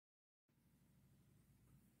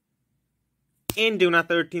And doing a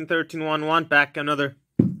 13-13-1-1, back another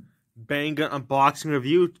banger unboxing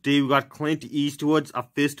review. Today we got Clint Eastwood's A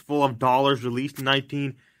Fistful of Dollars, released in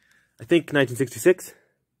 1966?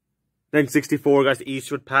 1964, guys,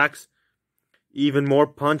 Eastwood packs. Even more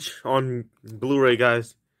punch on Blu-ray,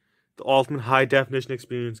 guys. The ultimate high-definition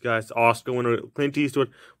experience, guys. Oscar winner Clint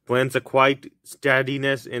Eastwood blends a quiet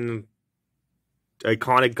steadiness and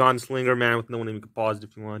iconic gunslinger man with no name. You can pause it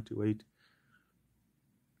if you want to. Wait.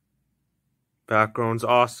 Background's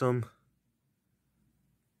awesome.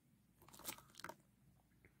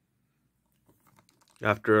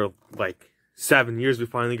 After like 7 years, we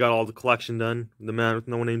finally got all the collection done. The Man with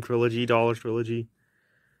No Name trilogy, Dollars trilogy.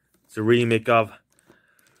 It's a remake of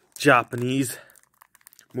Japanese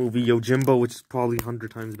movie Yojimbo, which is probably 100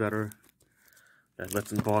 times better. Right,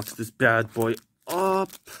 let's unbox this bad boy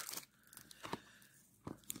up.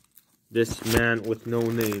 This Man with No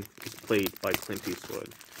Name is played by Clint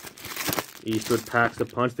Eastwood. Eastwood packs a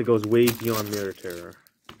punch that goes way beyond mere terror.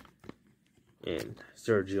 And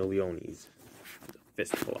Sergio Leone's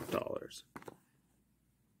Fistful of Dollars.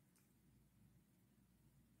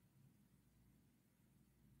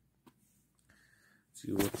 Let's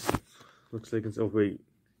see what looks like it's. Oh wait,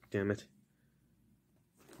 damn it!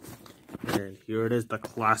 And here it is, the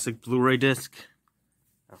classic Blu-ray disc,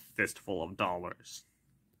 A Fistful of Dollars.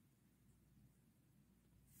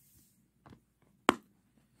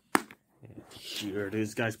 And here it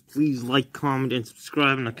is, guys. Please like, comment, and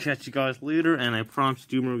subscribe, and I'll catch you guys later. And I promise to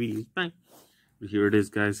do more videos. Bye. But here it is,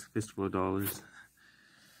 guys. Fistful of Dollars.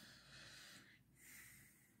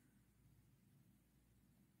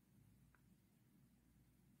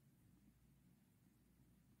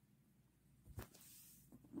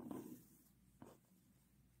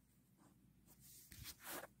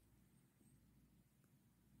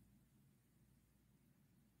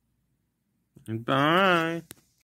 And bye.